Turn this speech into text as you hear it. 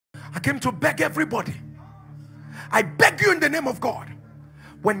I came to beg everybody. I beg you in the name of God,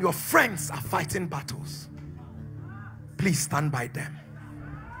 when your friends are fighting battles, please stand by them.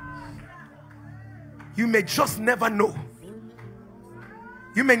 You may just never know.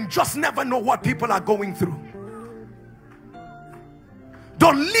 You may just never know what people are going through.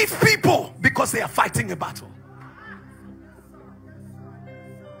 Don't leave people because they are fighting a battle.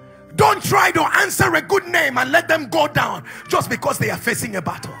 Don't try to answer a good name and let them go down just because they are facing a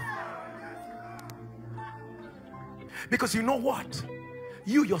battle. Because you know what?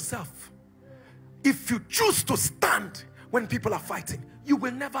 You yourself, if you choose to stand when people are fighting, you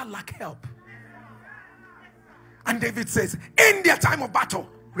will never lack help. And David says, in their time of battle,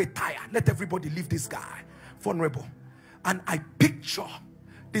 retire. Let everybody leave this guy vulnerable. And I picture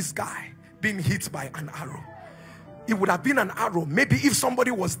this guy being hit by an arrow. It would have been an arrow. Maybe if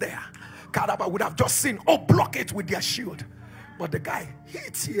somebody was there, Kadaba would have just seen, oh, block it with their shield. But the guy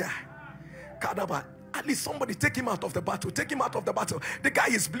hits here. Kadaba, at least somebody take him out of the battle. Take him out of the battle. The guy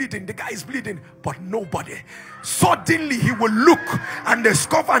is bleeding. The guy is bleeding. But nobody. Suddenly he will look and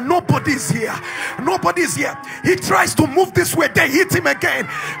discover nobody is here. Nobody is here. He tries to move this way. They hit him again.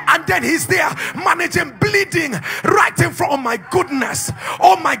 And then he's there managing bleeding right in front. Oh my goodness.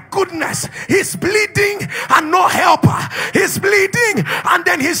 Oh my goodness. He's bleeding and no helper. He's bleeding and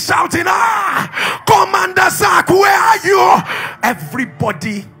then he's shouting, ah, Commander Zach, where are you?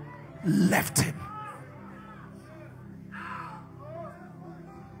 Everybody left him.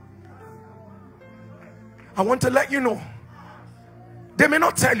 I want to let you know, they may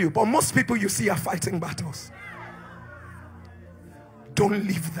not tell you, but most people you see are fighting battles. Don't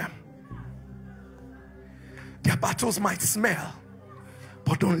leave them. Their battles might smell,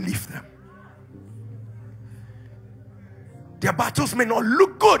 but don't leave them. Their battles may not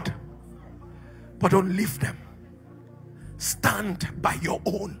look good, but don't leave them. Stand by your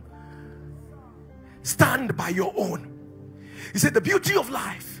own. Stand by your own. He said the beauty of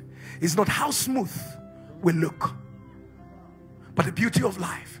life is not how smooth we look, but the beauty of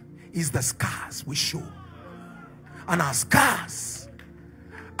life is the scars we show. And our scars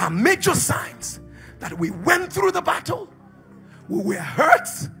are major signs that we went through the battle, we were hurt,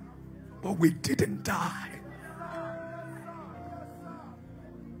 but we didn't die.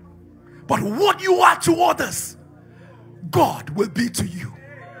 But what you are to others, God will be to you.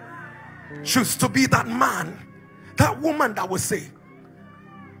 Choose to be that man, that woman that will say,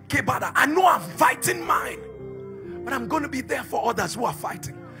 I know I'm fighting mine, but I'm going to be there for others who are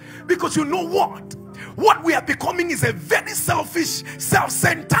fighting. Because you know what? What we are becoming is a very selfish,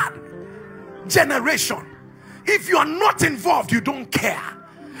 self-centered generation. If you are not involved, you don't care.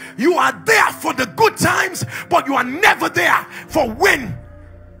 You are there for the good times, but you are never there for when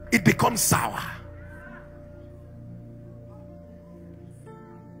it becomes sour.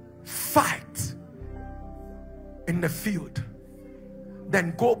 Fight in the field.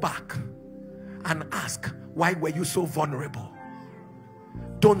 Then go back and ask, why were you so vulnerable?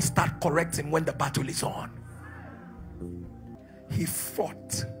 Don't start correcting when the battle is on. He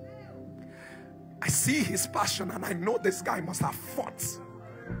fought. I see his passion and I know this guy must have fought.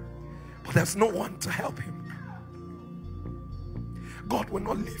 But there's no one to help him. God will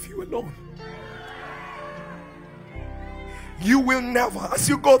not leave you alone. You will never, as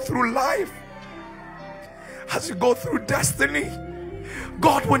you go through life, as you go through destiny,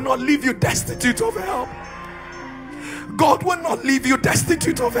 God will not leave you destitute of help. God will not leave you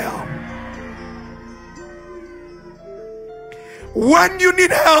destitute of help. When you need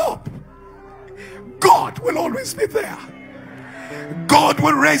help, God will always be there. God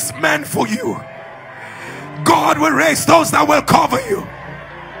will raise men for you. God will raise those that will cover you.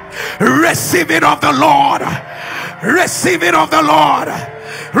 Receive it of the Lord. Receive it of the Lord.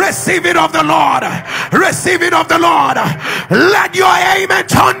 Receive it of the Lord. Receive it of the Lord. Let your amen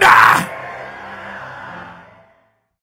thunder.